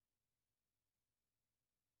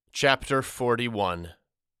Chapter 41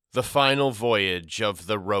 The Final Voyage of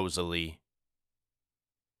the Rosalie.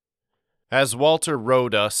 As Walter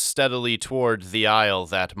rowed us steadily toward the isle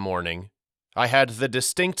that morning, I had the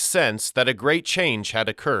distinct sense that a great change had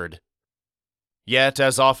occurred. Yet,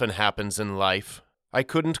 as often happens in life, I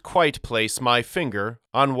couldn't quite place my finger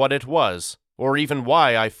on what it was, or even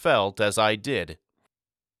why I felt as I did.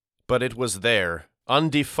 But it was there,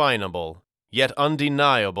 undefinable, yet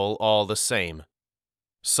undeniable all the same.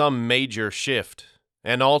 Some major shift,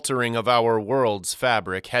 an altering of our world's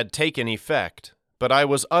fabric had taken effect, but I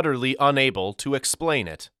was utterly unable to explain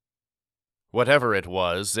it. Whatever it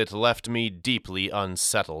was, it left me deeply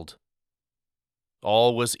unsettled.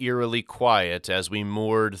 All was eerily quiet as we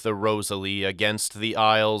moored the Rosalie against the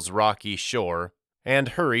isle's rocky shore and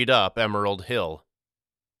hurried up Emerald Hill.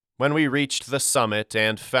 When we reached the summit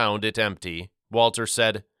and found it empty, Walter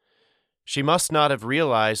said, "She must not have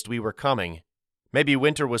realized we were coming. Maybe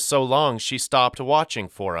winter was so long she stopped watching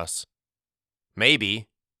for us." "Maybe,"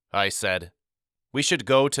 I said. "We should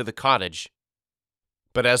go to the cottage."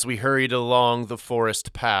 But as we hurried along the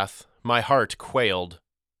forest path, my heart quailed.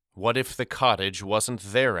 What if the cottage wasn't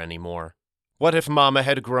there anymore? What if Mama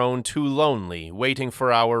had grown too lonely, waiting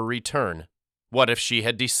for our return? What if she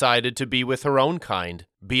had decided to be with her own kind,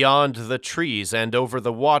 beyond the trees and over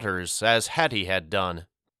the waters, as Hattie had done?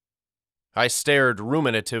 I stared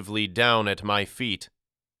ruminatively down at my feet.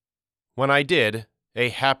 When I did, a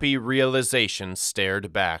happy realization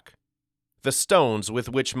stared back. The stones with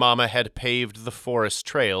which Mama had paved the forest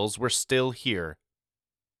trails were still here.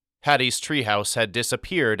 Hattie's treehouse had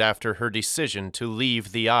disappeared after her decision to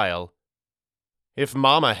leave the isle. If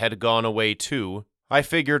Mama had gone away too, I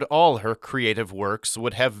figured all her creative works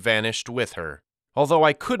would have vanished with her, although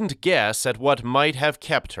I couldn't guess at what might have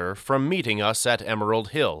kept her from meeting us at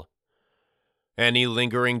Emerald Hill. Any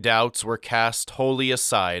lingering doubts were cast wholly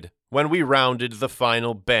aside when we rounded the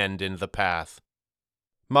final bend in the path.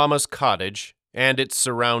 Mama's cottage, and its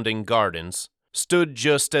surrounding gardens, stood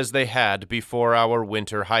just as they had before our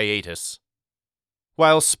winter hiatus.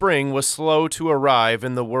 While spring was slow to arrive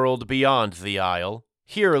in the world beyond the isle,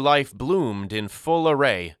 here life bloomed in full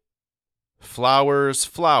array. Flowers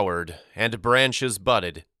flowered, and branches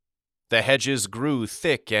budded. The hedges grew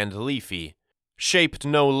thick and leafy, shaped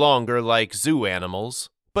no longer like zoo animals,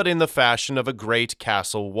 but in the fashion of a great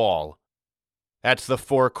castle wall. At the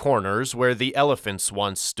four corners where the elephants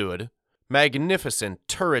once stood, magnificent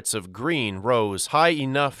turrets of green rose high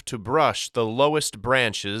enough to brush the lowest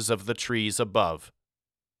branches of the trees above.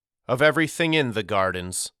 Of everything in the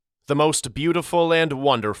gardens, the most beautiful and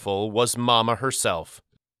wonderful was Mama herself.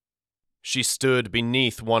 She stood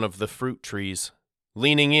beneath one of the fruit trees,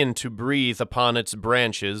 leaning in to breathe upon its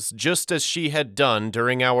branches just as she had done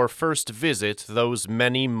during our first visit those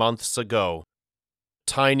many months ago.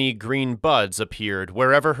 Tiny green buds appeared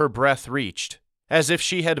wherever her breath reached, as if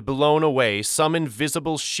she had blown away some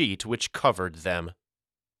invisible sheet which covered them.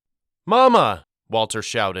 "Mama!" Walter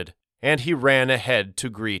shouted, and he ran ahead to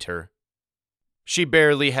greet her. She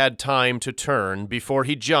barely had time to turn before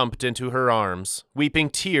he jumped into her arms, weeping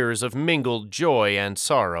tears of mingled joy and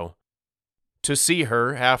sorrow. To see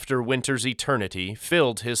her after winter's eternity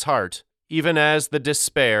filled his heart, even as the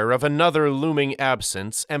despair of another looming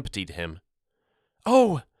absence emptied him.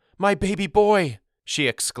 "Oh, my baby boy!" she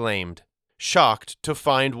exclaimed, shocked to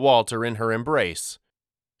find Walter in her embrace.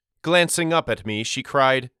 Glancing up at me, she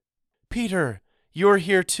cried, "Peter, you're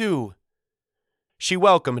here too." She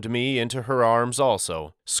welcomed me into her arms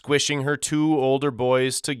also, squishing her two older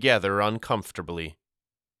boys together uncomfortably.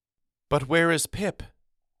 "But where is Pip?"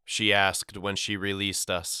 she asked when she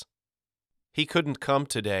released us. "He couldn't come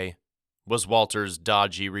today," was Walter's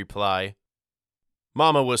dodgy reply.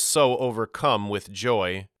 Mama was so overcome with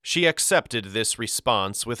joy, she accepted this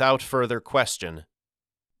response without further question.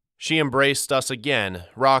 She embraced us again,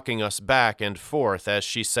 rocking us back and forth as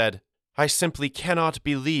she said, "I simply cannot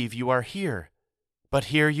believe you are here. But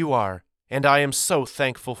here you are, and I am so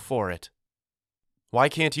thankful for it." "Why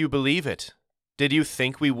can't you believe it? Did you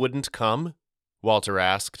think we wouldn't come?" Walter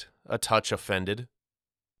asked, a touch offended.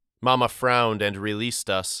 Mama frowned and released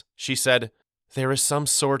us. She said, "There is some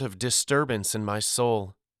sort of disturbance in my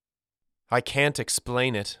soul. I can't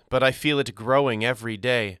explain it, but I feel it growing every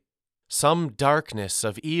day. Some darkness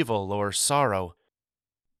of evil or sorrow.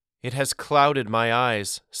 It has clouded my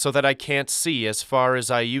eyes so that I can't see as far as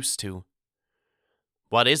I used to."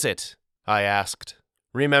 "What is it?" I asked,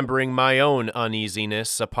 remembering my own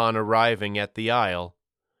uneasiness upon arriving at the isle.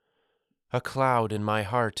 "A cloud in my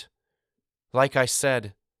heart. Like I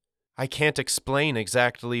said, I can't explain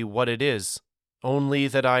exactly what it is, only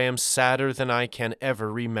that I am sadder than I can ever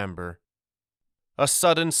remember." A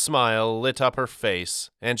sudden smile lit up her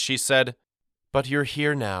face, and she said, "But you're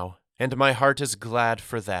here now, and my heart is glad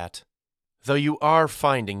for that, though you are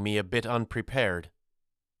finding me a bit unprepared."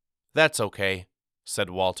 "That's okay," said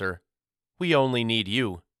Walter. "We only need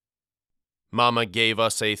you." Mama gave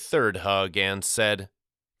us a third hug and said,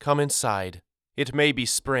 "Come inside. It may be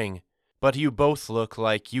spring, but you both look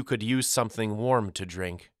like you could use something warm to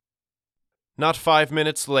drink." Not 5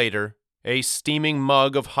 minutes later, a steaming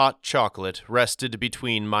mug of hot chocolate rested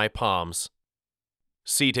between my palms.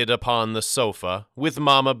 Seated upon the sofa, with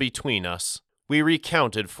Mama between us, we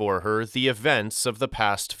recounted for her the events of the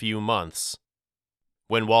past few months.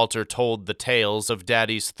 When Walter told the tales of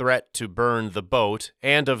Daddy's threat to burn the boat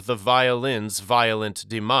and of the violin's violent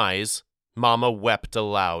demise, Mama wept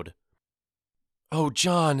aloud. "Oh,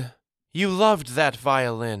 John, you loved that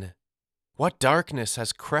violin. What darkness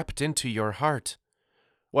has crept into your heart?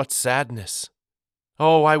 What sadness!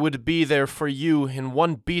 Oh, I would be there for you in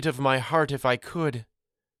one beat of my heart if I could.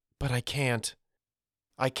 But I can't.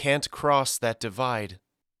 I can't cross that divide."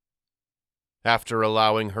 After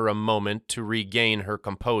allowing her a moment to regain her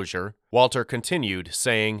composure, Walter continued,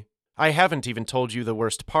 saying, "I haven't even told you the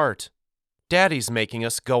worst part. Daddy's making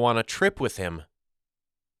us go on a trip with him."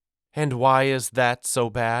 "And why is that so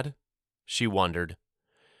bad?" she wondered.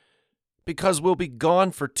 "Because we'll be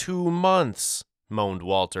gone for 2 months, moaned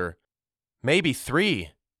Walter. "Maybe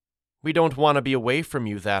 3. We don't want to be away from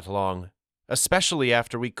you that long, especially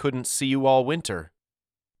after we couldn't see you all winter."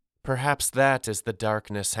 "Perhaps that is the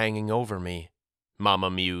darkness hanging over me,"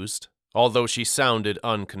 Mama mused, although she sounded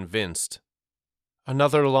unconvinced.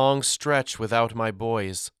 "Another long stretch without my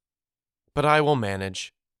boys. But I will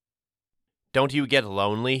manage." "Don't you get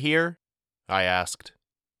lonely here?" I asked.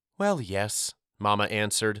 "Well, yes," Mama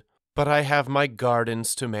answered, "but I have my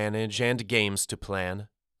gardens to manage and games to plan.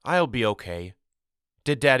 I'll be okay.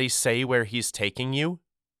 Did Daddy say where he's taking you?"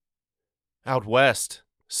 "Out west,"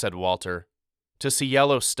 said Walter, "to see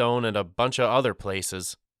Yellowstone and a bunch of other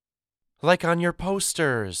places." "Like on your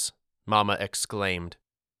posters," Mama exclaimed.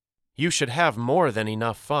 "You should have more than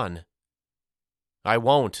enough fun." "I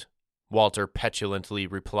won't," Walter petulantly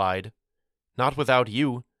replied. "Not without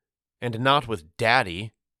you, and not with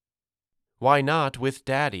Daddy." "Why not with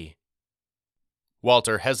Daddy?"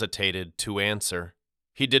 Walter hesitated to answer.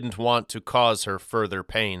 He didn't want to cause her further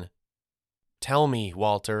pain. "Tell me,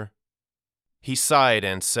 Walter." He sighed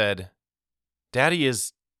and said, "Daddy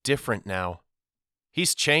is different now.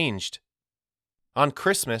 He's changed. On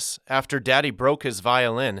Christmas, after Daddy broke his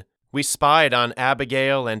violin, we spied on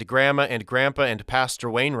Abigail and Grandma and Grandpa and Pastor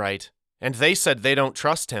Wainwright, and they said they don't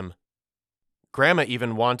trust him. Grandma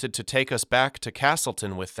even wanted to take us back to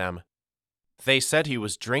Castleton with them. They said he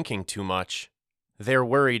was drinking too much. They're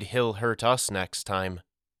worried he'll hurt us next time."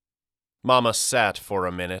 Mama sat for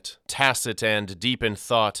a minute, tacit and deep in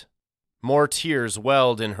thought. More tears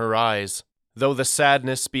welled in her eyes, though the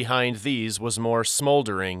sadness behind these was more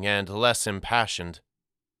smoldering and less impassioned.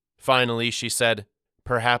 Finally she said,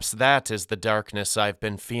 "Perhaps that is the darkness I've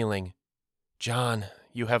been feeling. John,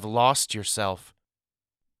 you have lost yourself.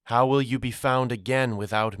 How will you be found again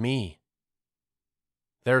without me?"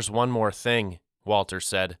 "There's one more thing," Walter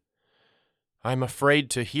said. "I'm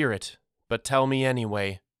afraid to hear it, but tell me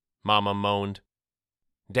anyway," Mama moaned.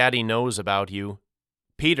 "Daddy knows about you.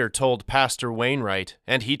 Peter told Pastor Wainwright,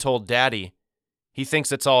 and he told Daddy. He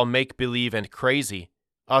thinks it's all make-believe and crazy,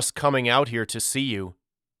 us coming out here to see you.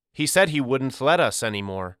 He said he wouldn't let us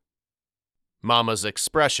anymore." Mama's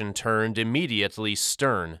expression turned immediately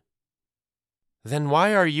stern. "Then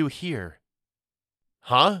why are you here?"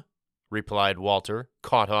 "Huh?" replied Walter,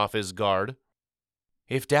 caught off his guard.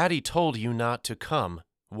 "If Daddy told you not to come,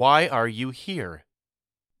 why are you here?"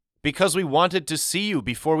 "Because we wanted to see you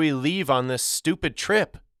before we leave on this stupid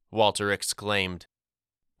trip," Walter exclaimed.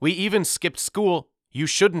 "We even skipped school." "You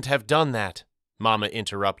shouldn't have done that," Mama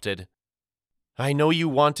interrupted. "I know you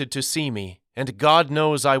wanted to see me, and God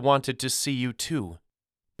knows I wanted to see you too.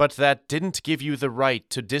 But that didn't give you the right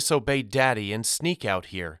to disobey Daddy and sneak out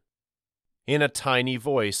here." In a tiny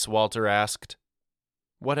voice, Walter asked,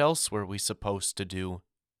 "What else were we supposed to do?"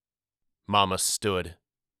 Mama stood.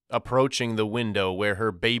 Approaching the window where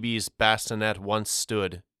her baby's bassinet once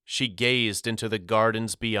stood, she gazed into the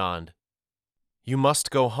gardens beyond. "You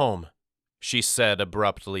must go home," she said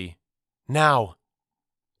abruptly. "Now!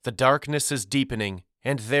 The darkness is deepening,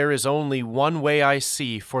 and there is only one way I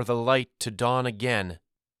see for the light to dawn again."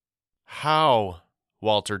 "How?"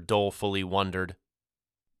 Walter dolefully wondered.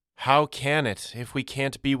 "How can it if we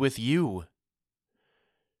can't be with you?"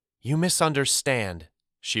 "You misunderstand,"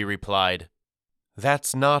 she replied.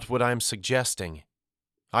 "That's not what I'm suggesting.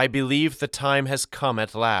 I believe the time has come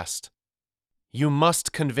at last. You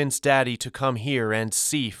must convince Daddy to come here and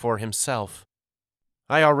see for himself."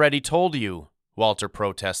 "I already told you," Walter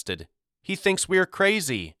protested. "He thinks we're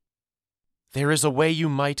crazy." "There is a way you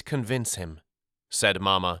might convince him," said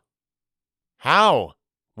Mama. "How?"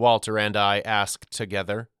 Walter and I asked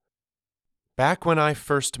together. "Back when I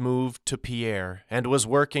first moved to Pierre and was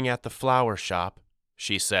working at the flower shop,"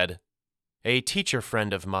 she said, "a teacher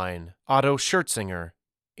friend of mine, Otto Schertzinger,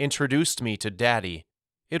 introduced me to Daddy.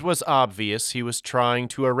 It was obvious he was trying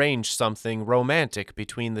to arrange something romantic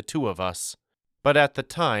between the two of us, but at the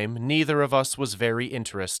time neither of us was very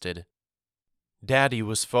interested. Daddy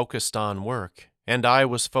was focused on work, and I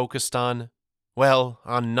was focused on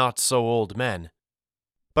not-so-old men.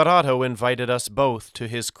 But Otto invited us both to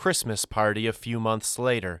his Christmas party a few months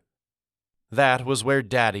later. That was where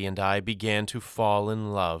Daddy and I began to fall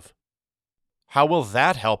in love." "How will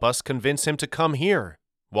that help us convince him to come here?"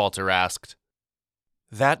 Walter asked.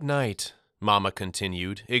 "That night," Mama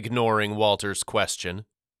continued, ignoring Walter's question,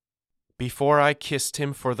 "before I kissed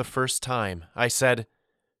him for the first time, I said,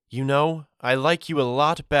 'You know, I like you a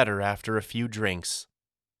lot better after a few drinks.'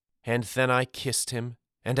 And then I kissed him,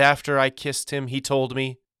 and after I kissed him, he told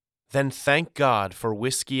me, 'Then thank God for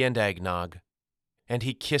whiskey and eggnog.' And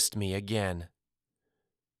he kissed me again."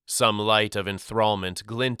 Some light of enthrallment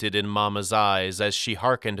glinted in Mama's eyes as she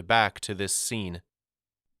hearkened back to this scene.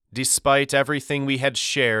 Despite everything we had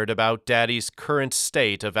shared about Daddy's current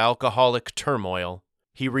state of alcoholic turmoil,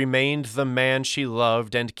 he remained the man she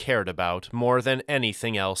loved and cared about more than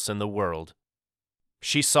anything else in the world.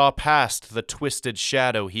 She saw past the twisted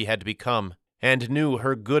shadow he had become, and knew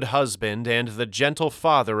her good husband and the gentle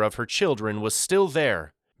father of her children was still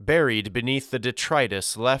there, buried beneath the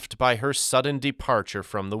detritus left by her sudden departure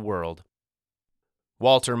from the world.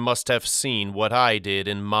 Walter must have seen what I did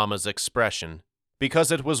in Mama's expression,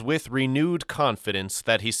 because it was with renewed confidence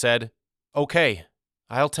that he said, "Okay,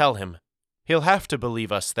 I'll tell him. He'll have to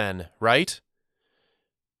believe us then, right?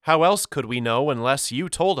 How else could we know unless you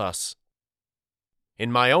told us?"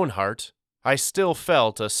 In my own heart, I still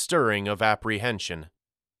felt a stirring of apprehension.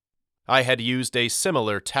 I had used a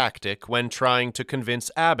similar tactic when trying to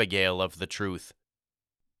convince Abigail of the truth.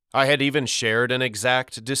 I had even shared an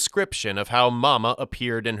exact description of how Mama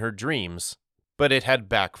appeared in her dreams, but it had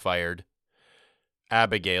backfired.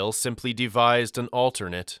 Abigail simply devised an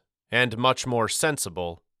alternate, and much more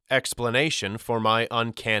sensible, explanation for my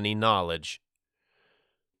uncanny knowledge.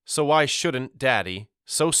 So why shouldn't Daddy,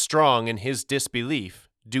 so strong in his disbelief,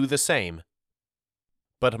 do the same?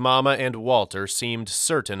 But Mama and Walter seemed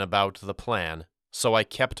certain about the plan, so I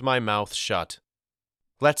kept my mouth shut.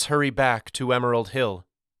 "Let's hurry back to Emerald Hill,"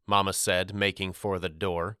 Mama said, making for the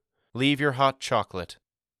door. "Leave your hot chocolate."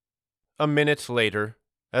 A minute later,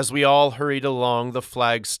 as we all hurried along the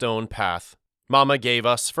flagstone path, Mama gave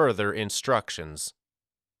us further instructions.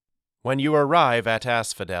 "When you arrive at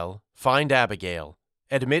Asphodel, find Abigail.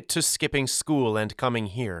 Admit to skipping school and coming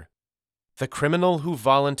here. The criminal who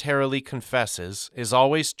voluntarily confesses is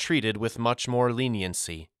always treated with much more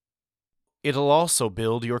leniency. It'll also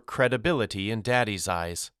build your credibility in Daddy's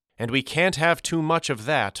eyes, and we can't have too much of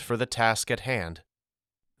that for the task at hand.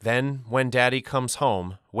 Then, when Daddy comes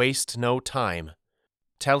home, waste no time.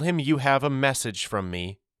 Tell him you have a message from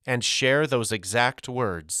me, and share those exact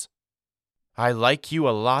words. I like you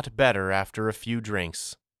a lot better after a few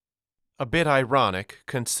drinks." A bit ironic,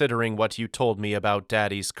 considering what you told me about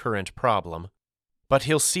Daddy's current problem, but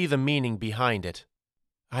he'll see the meaning behind it.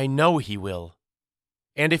 I know he will.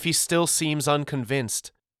 And if he still seems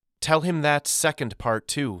unconvinced, tell him that second part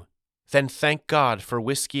too. Then thank God for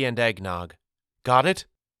whiskey and eggnog. Got it?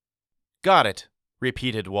 "Got it,"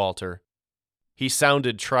 repeated Walter. He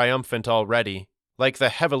sounded triumphant already, like the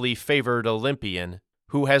heavily favored Olympian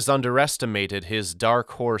who has underestimated his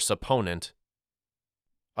dark horse opponent.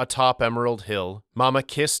 Atop Emerald Hill, Mama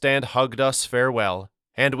kissed and hugged us farewell,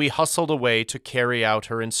 and we hustled away to carry out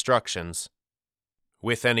her instructions.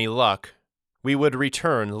 With any luck, we would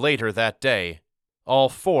return later that day, all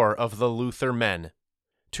 4 of the Luther men,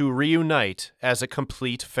 to reunite as a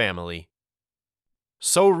complete family.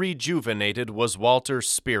 So rejuvenated was Walter's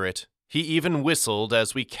spirit, he even whistled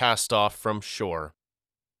as we cast off from shore.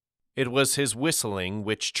 It was his whistling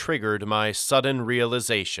which triggered my sudden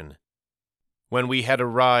realization. When we had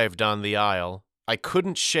arrived on the isle, I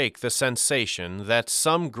couldn't shake the sensation that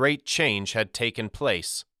some great change had taken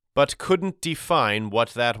place, but couldn't define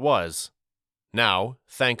what that was. Now,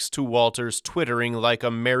 thanks to Walter's twittering like a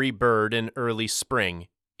merry bird in early spring,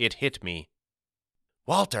 it hit me.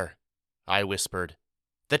 "Walter," I whispered,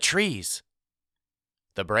 "the trees."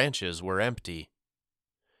 The branches were empty.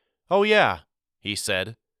 "Oh yeah," he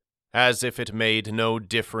said. as if it made no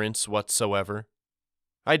difference whatsoever.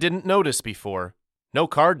 I didn't notice before. No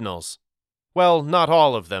cardinals. Well, not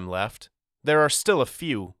all of them left. There are still a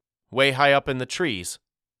few, way high up in the trees.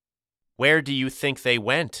 Where do you think they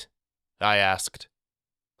went? I asked.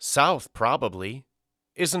 South, probably.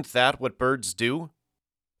 Isn't that what birds do?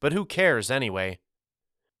 But who cares anyway?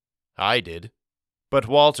 I did. But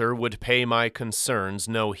Walter would pay my concerns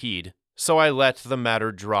no heed, so I let the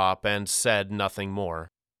matter drop and said nothing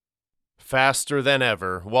more. Faster than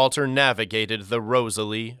ever, Walter navigated the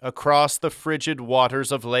Rosalie across the frigid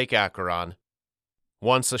waters of Lake Acheron.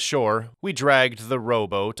 Once ashore, we dragged the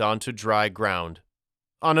rowboat onto dry ground.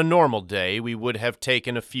 On a normal day, we would have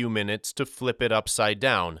taken a few minutes to flip it upside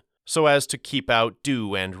down, so as to keep out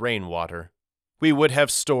dew and rainwater. We would have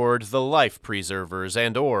stored the life preservers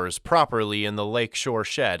and oars properly in the lakeshore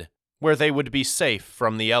shed, where they would be safe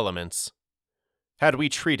from the elements. Had we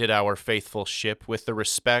treated our faithful ship with the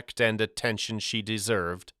respect and attention she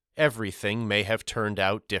deserved, everything may have turned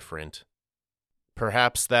out different.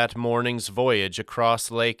 Perhaps that morning's voyage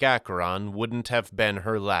across Lake Acheron wouldn't have been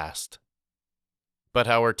her last. But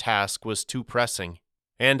our task was too pressing,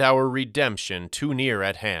 and our redemption too near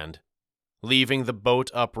at hand. Leaving the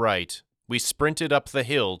boat upright, we sprinted up the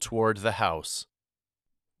hill toward the house.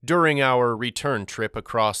 During our return trip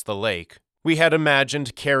across the lake, we had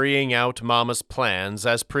imagined carrying out Mama's plans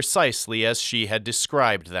as precisely as she had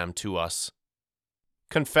described them to us.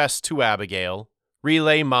 Confess to Abigail,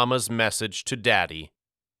 relay Mama's message to Daddy.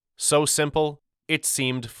 So simple, it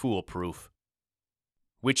seemed foolproof.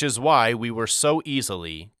 Which is why we were so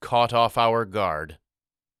easily caught off our guard.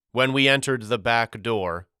 When we entered the back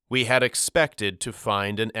door, we had expected to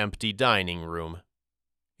find an empty dining room.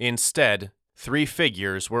 Instead, 3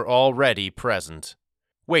 figures were already present,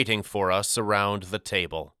 waiting for us around the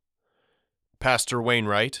table. Pastor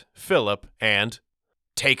Wainwright, Philip, and—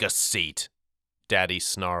 "Take a seat," Daddy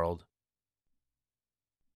snarled.